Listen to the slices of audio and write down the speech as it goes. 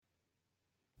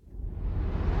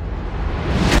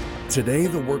Today,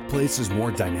 the workplace is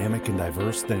more dynamic and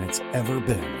diverse than it's ever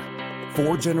been.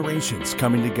 4 generations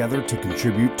coming together to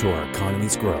contribute to our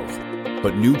economy's growth.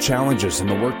 But new challenges in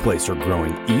the workplace are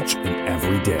growing each and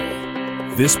every day.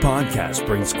 This podcast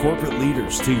brings corporate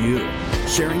leaders to you,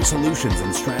 sharing solutions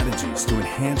and strategies to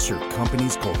enhance your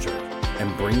company's culture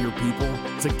and bring your people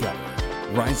together.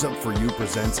 Rise Up For You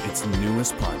presents its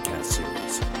newest podcast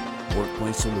series,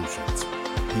 Workplace Solutions.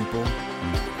 People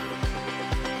matter.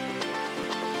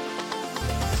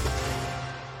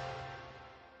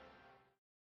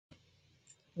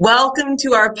 Welcome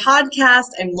to our podcast.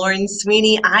 I'm Lauren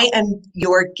Sweeney. I am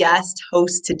your guest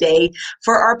host today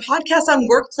for our podcast on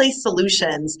workplace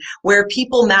solutions, where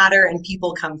people matter and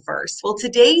people come first. Well,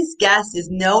 today's guest is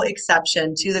no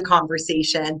exception to the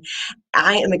conversation.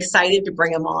 I am excited to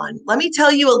bring him on. Let me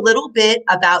tell you a little bit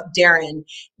about Darren.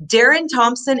 Darren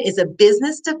Thompson is a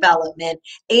business development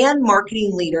and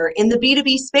marketing leader in the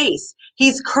B2B space.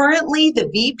 He's currently the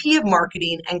VP of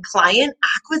Marketing and Client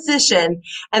Acquisition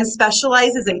and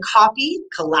specializes in copy,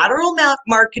 collateral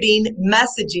marketing,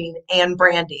 messaging, and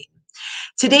branding.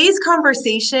 Today's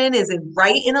conversation is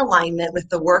right in alignment with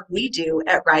the work we do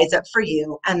at Rise Up For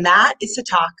You, and that is to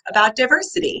talk about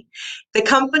diversity. The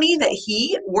company that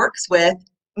he works with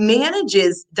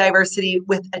manages diversity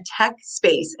with a tech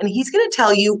space, and he's going to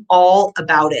tell you all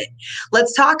about it.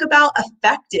 Let's talk about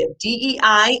effective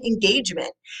DEI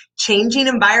engagement, changing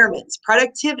environments,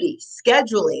 productivity,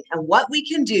 scheduling, and what we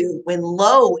can do when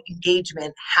low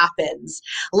engagement happens.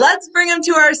 Let's bring him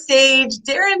to our stage.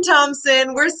 Darren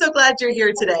Thompson, we're so glad you're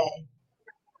here today.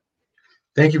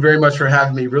 Thank you very much for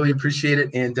having me. Really appreciate it,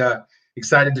 and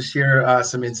excited to share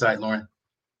some insight, Lauren.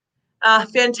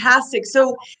 Fantastic.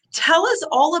 So tell us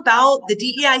all about the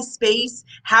DEI space,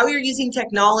 how you're using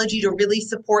technology to really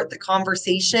support the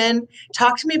conversation.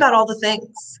 Talk to me about all the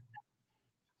things.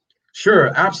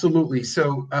 Sure, absolutely.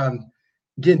 So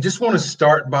again, just want to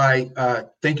start by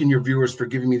thanking your viewers for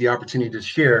giving me the opportunity to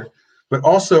share, but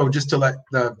also just to let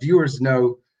the viewers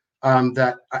know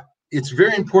that it's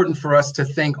very important for us to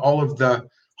thank all of the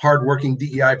hardworking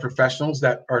DEI professionals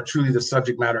that are truly the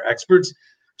subject matter experts.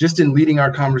 Just in leading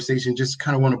our conversation, just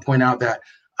kind of want to point out that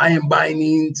I am by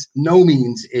no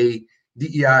means a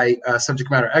DEI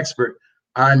subject matter expert.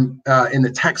 I'm in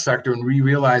the tech sector, and we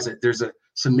realize that there's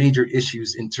some major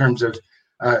issues in terms of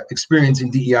experience in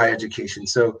DEI education.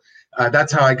 So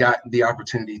that's how I got the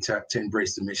opportunity to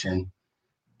embrace the mission.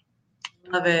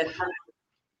 Love it.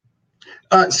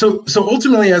 So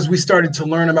ultimately, as we started to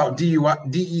learn about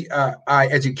DEI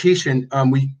education,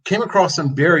 we came across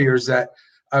some barriers that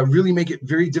really make it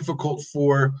very difficult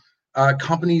for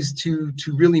companies to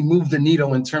really move the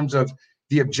needle in terms of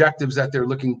the objectives that they're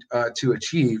looking to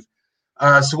achieve.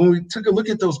 So when we took a look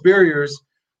at those barriers,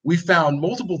 we found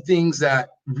multiple things that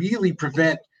really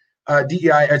prevent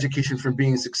DEI education from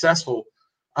being successful.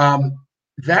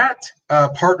 That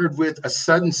partnered with a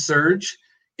sudden surge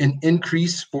in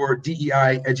increase for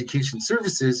DEI education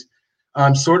services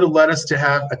sort of led us to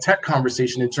have a tech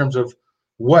conversation in terms of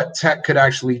what tech could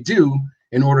actually do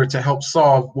in order to help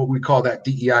solve what we call that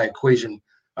DEI equation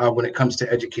when it comes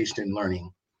to education and learning.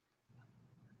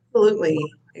 Absolutely.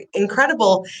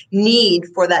 Incredible need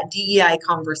for that DEI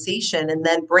conversation, and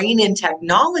then bringing in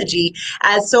technology,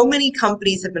 as so many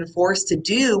companies have been forced to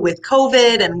do with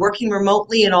COVID and working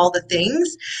remotely and all the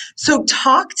things. So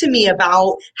talk to me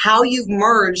about how you've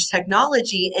merged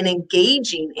technology and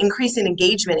increasing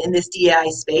engagement in this DEI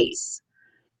space.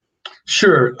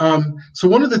 Sure. So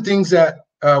one of the things that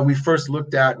we first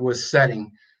looked at was setting.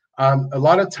 A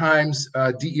lot of times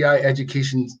DEI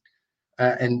education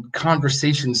and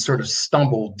conversations sort of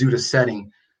stumble due to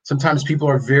setting. Sometimes people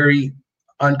are very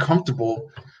uncomfortable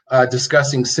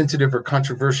discussing sensitive or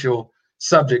controversial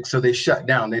subjects, so they shut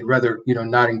down. They'd rather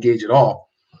not engage at all.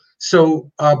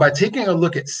 So by taking a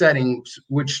look at settings,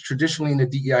 which traditionally in the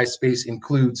DEI space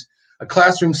includes a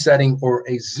classroom setting or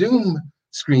a Zoom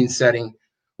screen setting,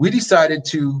 we decided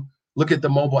to look at the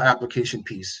mobile application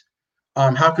piece.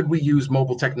 How could we use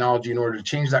mobile technology in order to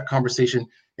change that conversation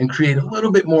and create a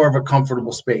little bit more of a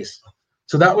comfortable space?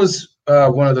 So that was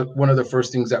one of the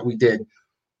first things that we did.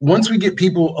 Once we get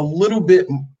people a little bit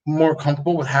more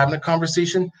comfortable with having a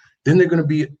conversation, then they're going to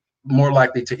be more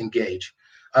likely to engage.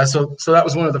 So that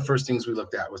was one of the first things we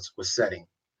looked at was setting.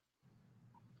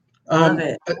 Love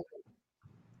it.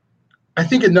 I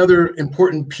think another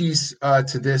important piece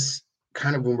to this,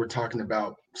 kind of when we're talking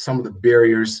about some of the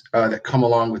barriers that come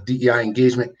along with DEI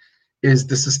engagement, is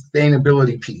the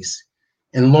sustainability piece.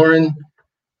 And Lauren,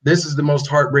 this is the most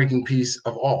heartbreaking piece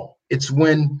of all. It's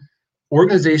when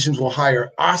organizations will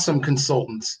hire awesome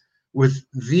consultants with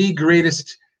the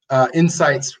greatest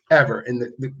insights ever, and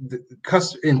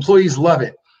the employees love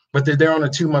it, but they're there on a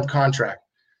 2-month contract.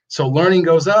 So learning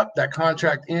goes up, that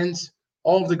contract ends,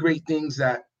 all of the great things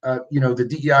that the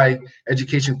DEI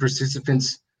education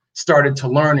participants started to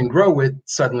learn and grow with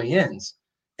suddenly ends.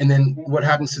 And then what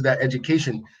happens to that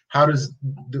education? How does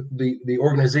the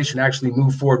organization actually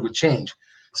move forward with change?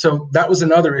 So that was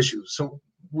another issue. So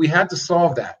we had to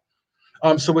solve that.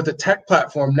 So with the tech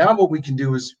platform, now what we can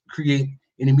do is create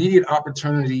an immediate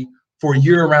opportunity for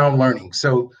year-round learning.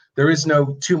 So there is no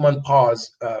 2-month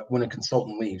pause when a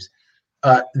consultant leaves.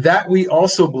 That we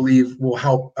also believe will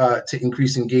help to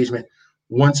increase engagement.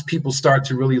 Once people start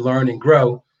to really learn and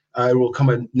grow, it will become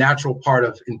a natural part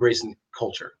of embracing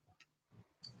culture.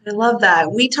 I love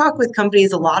that. We talk with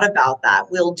companies a lot about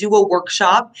that. We'll do a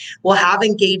workshop, we'll have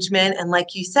engagement. And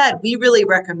like you said, we really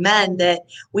recommend that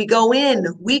we go in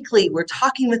weekly, we're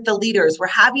talking with the leaders, we're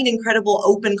having incredible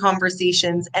open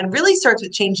conversations, and really starts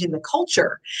with changing the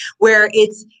culture where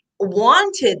it's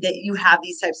wanted that you have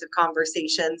these types of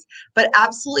conversations, but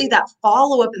absolutely that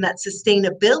follow-up and that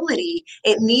sustainability,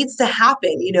 it needs to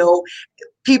happen.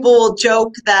 People will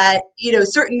joke that,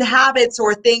 certain habits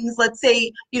or things, let's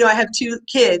say, I have 2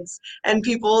 kids, and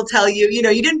people will tell you,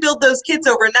 you didn't build those kids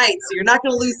overnight, so you're not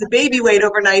going to lose the baby weight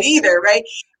overnight either, right?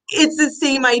 It's the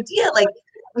same idea. Like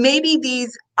maybe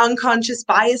these unconscious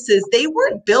biases, they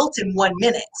weren't built in 1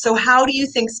 minute. So how do you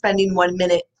think spending 1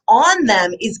 minute on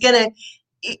them is going to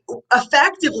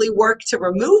effectively work to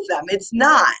remove them? It's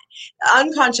not.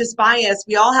 Unconscious bias,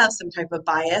 we all have some type of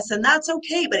bias, and that's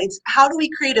okay, but it's how do we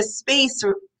create a space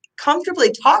to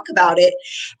comfortably talk about it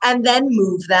and then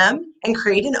move them and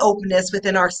create an openness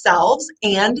within ourselves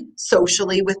and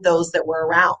socially with those that we're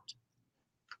around.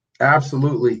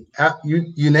 Absolutely.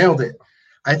 You nailed it.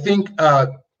 I think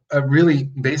really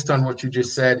based on what you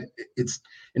just said, it's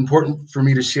important for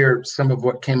me to share some of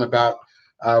what came about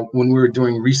when we were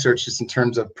doing research just in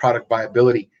terms of product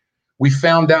viability. We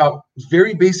found out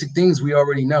very basic things we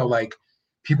already know, like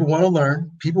people want to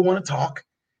learn, people want to talk,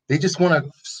 they just want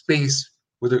a space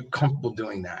where they're comfortable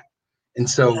doing that. And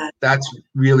so that's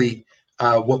really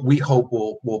what we hope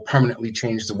will permanently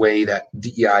change the way that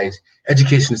DEI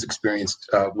education is experienced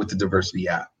with the Diversity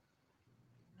app.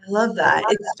 I love that.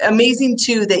 It's amazing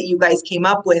too that you guys came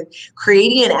up with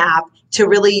creating an app to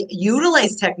really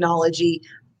utilize technology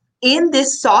in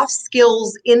this soft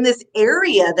skills, in this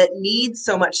area that needs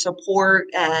so much support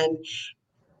and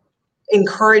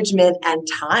encouragement and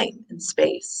time and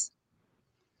space.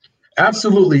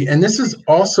 Absolutely. And this is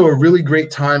also a really great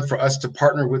time for us to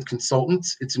partner with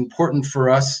consultants. It's important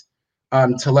for us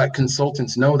to let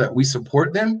consultants know that we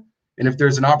support them. And if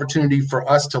there's an opportunity for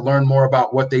us to learn more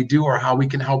about what they do or how we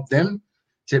can help them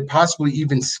to possibly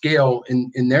even scale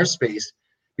in their space.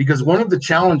 Because one of the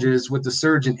challenges with the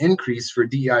surge and increase for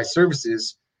DEI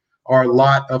services are a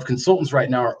lot of consultants right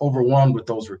now are overwhelmed with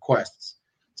those requests.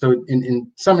 So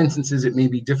in some instances, it may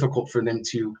be difficult for them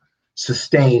to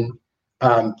sustain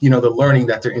the learning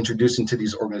that they're introducing to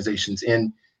these organizations.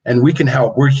 And we can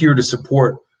help. We're here to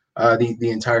support the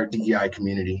entire DEI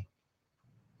community.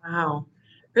 Wow.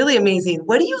 Really amazing.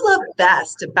 What do you love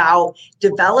best about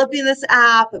developing this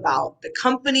app, about the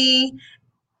company?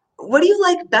 What do you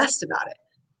like best about it?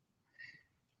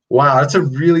 Wow, that's a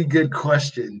really good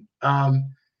question.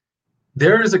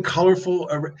 There is a colorful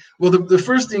array. Well, the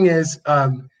first thing is,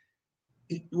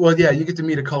 you get to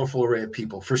meet a colorful array of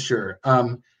people for sure.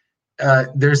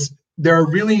 There are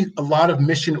really a lot of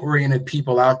mission-oriented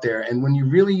people out there, and when you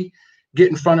really get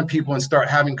in front of people and start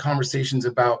having conversations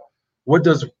about what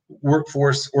does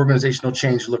workforce organizational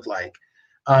change look like,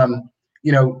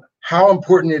 how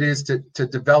important it is to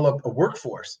develop a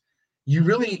workforce. You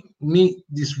really meet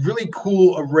this really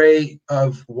cool array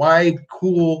of wide,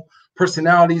 cool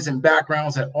personalities and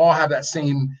backgrounds that all have that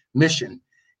same mission.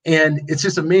 And it's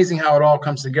just amazing how it all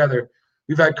comes together.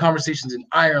 We've had conversations in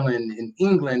Ireland, in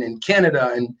England, in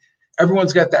Canada, and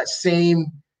everyone's got that same,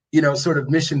 sort of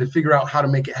mission to figure out how to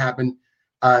make it happen.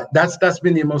 That's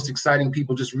been the most exciting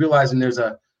people, just realizing there's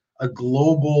a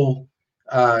global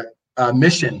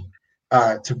mission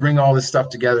to bring all this stuff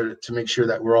together to make sure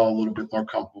that we're all a little bit more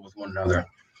comfortable with one another.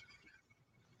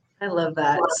 I love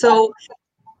that. So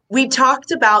we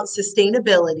talked about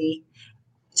sustainability.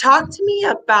 Talk to me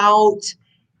about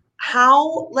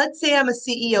how, let's say I'm a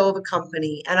CEO of a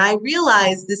company and I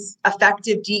realize this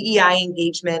effective DEI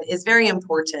engagement is very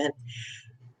important.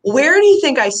 Where do you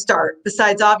think I start,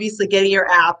 besides obviously getting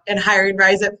your app and hiring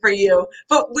Rise Up for You?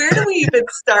 But where do we even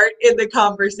start in the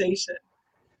conversation?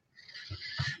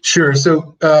 Sure.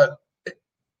 So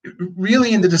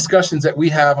really in the discussions that we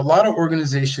have, a lot of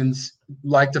organizations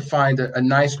like to find a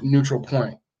nice neutral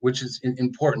point, which is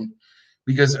important.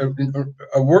 because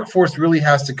a workforce really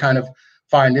has to kind of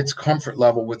find its comfort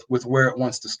level with where it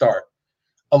wants to start.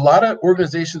 A lot of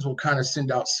organizations will kind of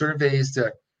send out surveys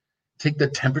to take the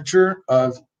temperature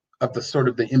of the sort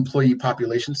of the employee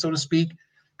population, so to speak,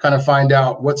 kind of find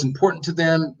out what's important to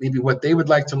them, maybe what they would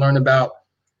like to learn about,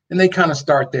 and they kind of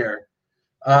start there.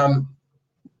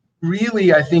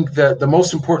 Really, I think the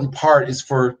most important part is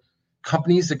for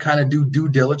companies to kind of do due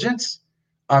diligence,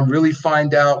 really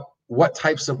find out what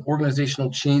types of organizational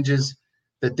changes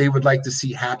that they would like to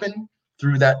see happen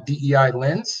through that DEI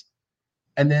lens,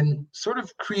 and then sort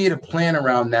of create a plan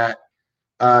around that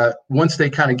once they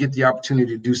kind of get the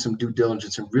opportunity to do some due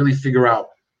diligence and really figure out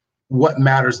what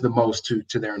matters the most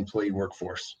to their employee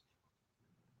workforce.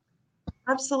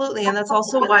 Absolutely. And that's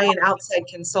also why an outside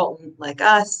consultant like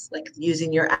us, like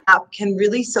using your app, can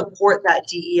really support that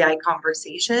DEI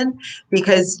conversation,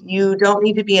 because you don't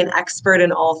need to be an expert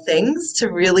in all things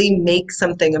to really make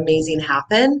something amazing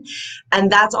happen.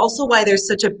 And that's also why there's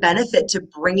such a benefit to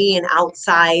bringing an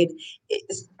outside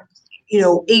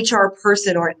HR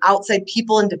person or an outside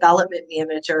people and development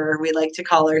manager, we like to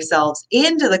call ourselves,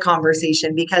 into the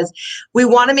conversation, because we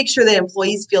want to make sure that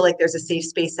employees feel like there's a safe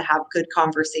space to have good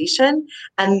conversation.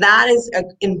 And that is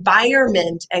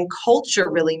environment and culture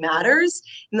really matters.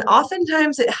 And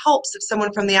oftentimes it helps if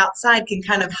someone from the outside can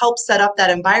kind of help set up that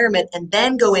environment and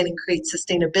then go in and create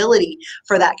sustainability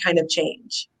for that kind of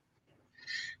change.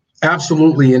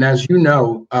 Absolutely. And as you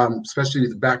know, especially with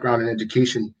the background in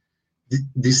education,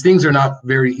 these things are not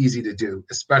very easy to do,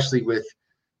 especially with,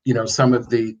 some of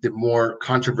the more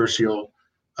controversial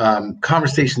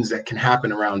conversations that can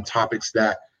happen around topics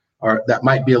that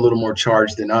might be a little more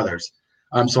charged than others.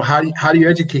 So how do you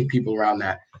educate people around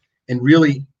that? And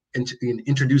really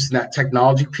introducing that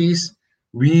technology piece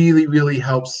really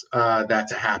helps that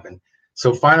to happen.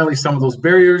 So finally, some of those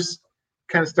barriers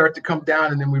kind of start to come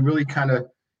down, and then we really kind of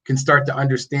can start to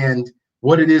understand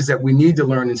what it is that we need to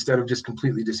learn instead of just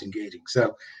completely disengaging.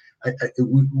 So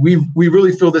we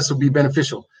really feel this will be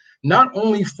beneficial, not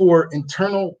only for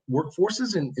internal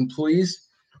workforces and employees,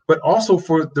 but also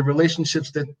for the relationships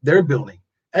that they're building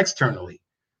externally.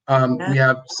 We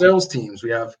have sales teams, we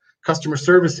have customer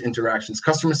service interactions,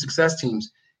 customer success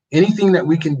teams, anything that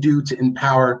we can do to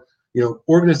empower,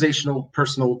 organizational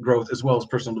personal growth as well as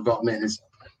personal development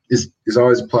is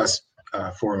always a plus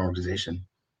for an organization.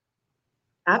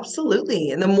 Absolutely.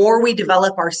 And the more we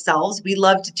develop ourselves, we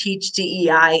love to teach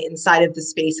DEI inside of the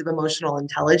space of emotional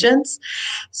intelligence.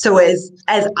 So as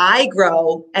I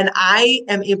grow and I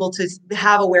am able to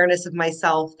have awareness of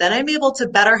myself, then I'm able to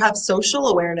better have social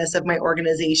awareness of my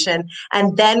organization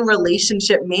and then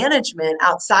relationship management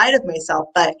outside of myself.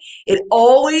 But it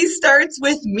always starts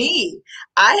with me.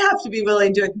 I have to be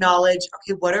willing to acknowledge,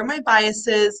 okay, what are my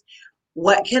biases?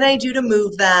 What can I do to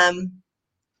move them?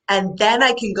 And then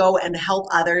I can go and help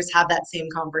others have that same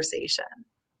conversation.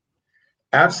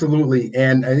 Absolutely.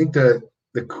 And I think the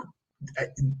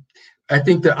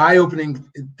eye-opening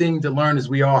thing to learn is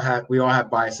we all have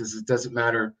biases. It doesn't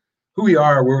matter who we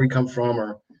are or where we come from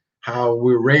or how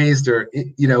we're raised, or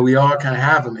we all kind of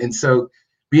have them. And so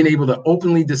being able to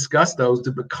openly discuss those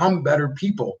to become better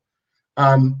people,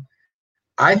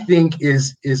 I think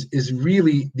is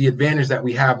really the advantage that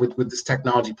we have with this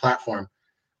technology platform.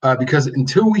 Because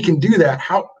until we can do that,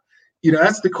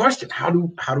 that's the question. How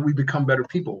do we become better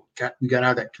people? We got to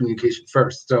have that communication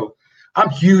first. So I'm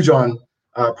huge on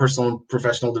personal and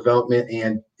professional development,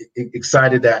 and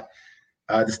excited that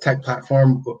this tech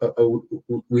platform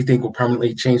we think will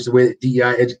permanently change the way that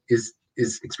DEI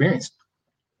is experienced.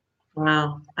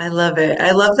 Wow, I love it.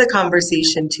 I love the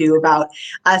conversation too about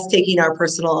us taking our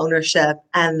personal ownership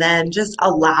and then just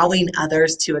allowing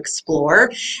others to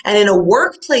explore. And in a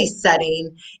workplace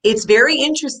setting, it's very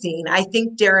interesting. I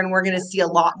think, Darren, we're going to see a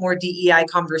lot more DEI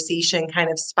conversation kind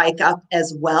of spike up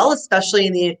as well,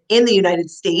 especially in the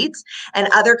United States and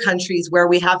other countries where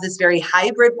we have this very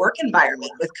hybrid work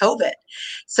environment with COVID.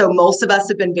 So most of us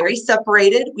have been very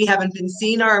separated. We haven't been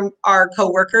seeing our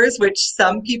coworkers, which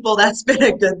some people, that's been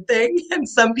a good thing, and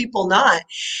some people not.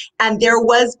 And there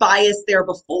was bias there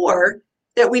before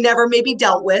that we never maybe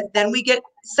dealt with. Then we get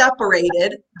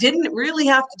separated, didn't really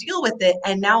have to deal with it.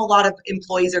 And now a lot of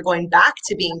employees are going back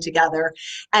to being together.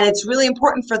 And it's really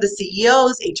important for the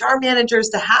CEOs, HR managers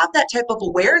to have that type of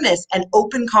awareness and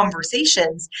open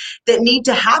conversations that need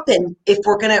to happen if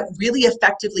we're going to really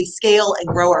effectively scale and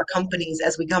grow our companies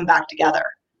as we come back together.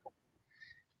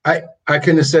 I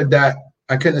couldn't have said that.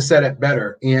 I couldn't have said it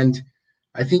better. And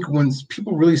I think when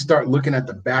people really start looking at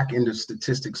the back end of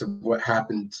statistics of what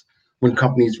happens when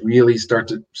companies really start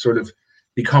to sort of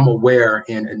become aware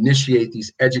and initiate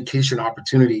these education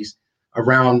opportunities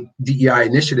around DEI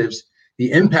initiatives,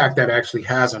 the impact that actually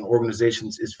has on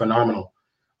organizations is phenomenal.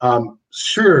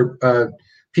 Sure,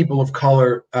 people of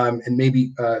color and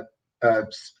maybe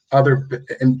other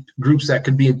groups that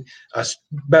could be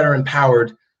better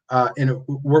empowered in a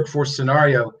workforce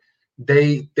scenario,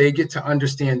 they get to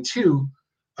understand too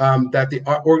that the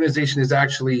organization is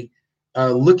actually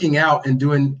looking out and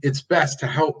doing its best to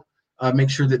help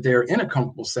make sure that they're in a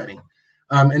comfortable setting.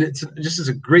 And it's just is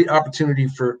a great opportunity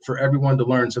for everyone to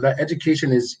learn. So that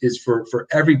education is for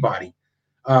everybody.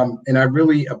 And I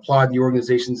really applaud the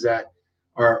organizations that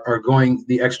are going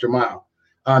the extra mile.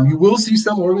 You will see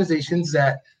some organizations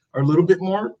that are a little bit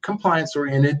more compliance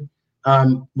oriented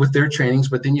with their trainings,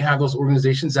 but then you have those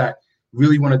organizations that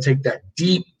really want to take that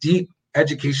deep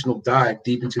educational dive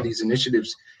deep into these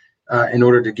initiatives in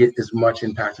order to get as much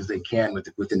impact as they can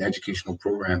with an educational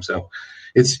program. So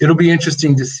it'll be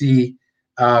interesting to see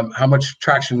how much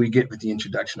traction we get with the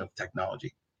introduction of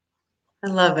technology. I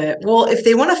love it. Well, if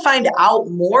they want to find out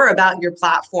more about your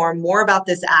platform, more about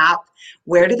this app,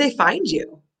 where do they find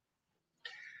you?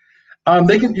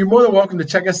 You're more than welcome to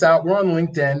check us out. We're on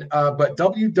LinkedIn, but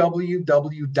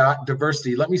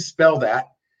www.diversity. Let me spell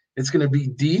that. It's going to be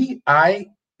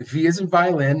DIV as in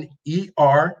violin,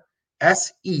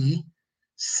 ERSECITY.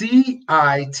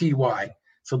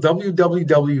 So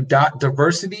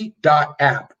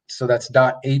www.diversity.app. So that's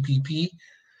 .app.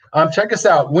 Check us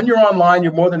out. When you're online,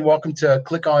 you're more than welcome to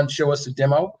click on Show Us a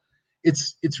Demo.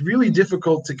 It's really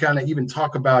difficult to kind of even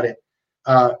talk about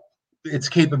its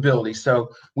capability. So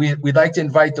we'd like to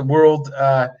invite the world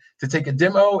to take a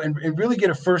demo and really get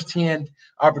a firsthand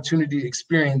opportunity to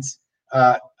experience,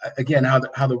 again,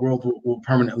 how the world will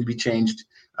permanently be changed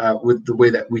with the way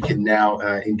that we can now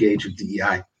engage with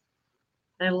DEI.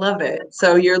 I love it.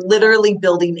 So you're literally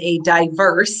building a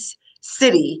diverse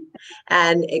city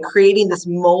and creating this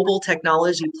mobile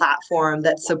technology platform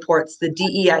that supports the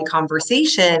DEI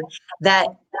conversation that,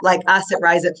 like us at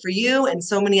Rise Up For You and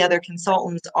so many other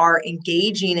consultants, are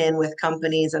engaging in with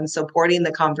companies and supporting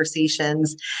the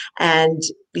conversations and,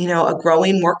 a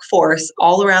growing workforce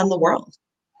all around the world.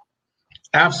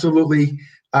 Absolutely.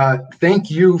 Thank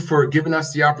you for giving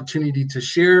us the opportunity to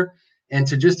share and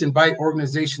to just invite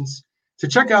organizations to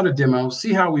check out a demo,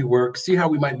 see how we work, see how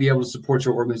we might be able to support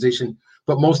your organization,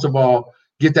 but most of all,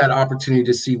 get that opportunity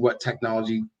to see what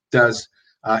technology does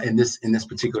in this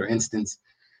particular instance.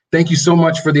 Thank you so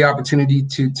much for the opportunity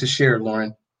to share,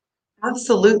 Lauren.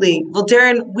 Absolutely. Well,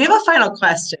 Darren, we have a final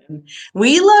question.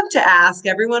 We love to ask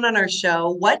everyone on our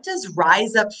show, what does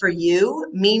Rise Up For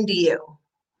You mean to you?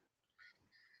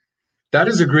 That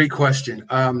is a great question.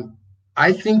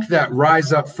 I think that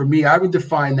Rise Up for me, I would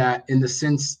define that in the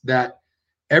sense that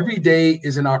every day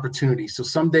is an opportunity. So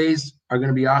some days are going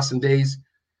to be awesome days.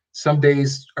 Some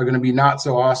days are going to be not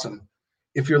so awesome.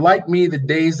 If you're like me, the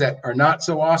days that are not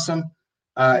so awesome,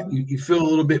 you feel a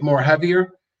little bit more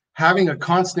heavier. Having a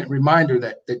constant reminder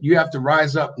that you have to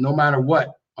rise up no matter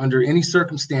what, under any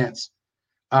circumstance.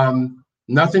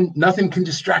 Nothing can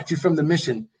distract you from the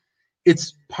mission.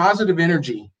 It's positive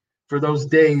energy for those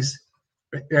days,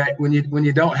 right, when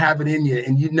you don't have it in you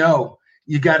and you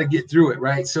got to get through it,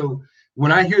 right? So when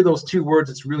I hear those two words,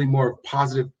 it's really more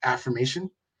positive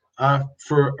affirmation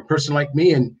for a person like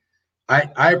me. And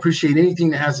I appreciate anything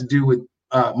that has to do with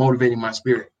motivating my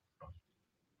spirit.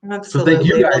 Absolutely. So thank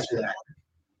you guys for that.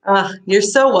 You're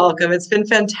so welcome. It's been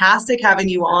fantastic having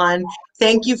you on.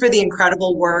 Thank you for the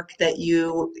incredible work that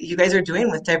you guys are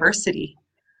doing with diversity.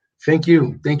 Thank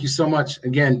you. Thank you so much.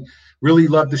 Again, really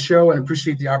love the show and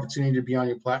appreciate the opportunity to be on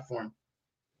your platform.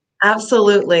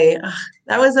 Absolutely.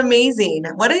 That was amazing.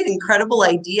 What an incredible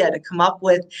idea to come up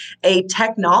with a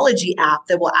technology app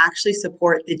that will actually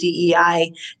support the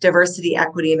DEI, diversity,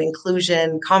 equity, and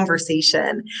inclusion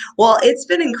conversation. Well, it's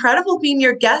been incredible being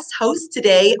your guest host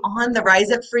today on the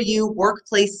Rise Up For You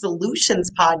Workplace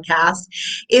Solutions podcast.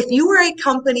 If you are a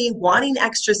company wanting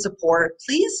extra support,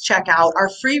 please check out our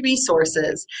free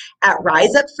resources at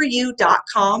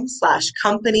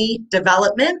riseupforyou.com/company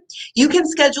development. You can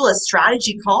schedule a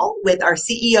strategy call with our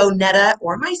CEO, Netta,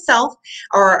 or myself,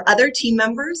 or our other team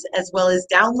members, as well as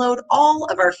download all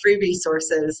of our free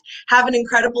resources. Have an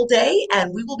incredible day,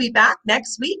 and we will be back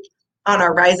next week on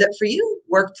our Rise Up For You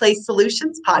Workplace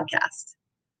Solutions podcast.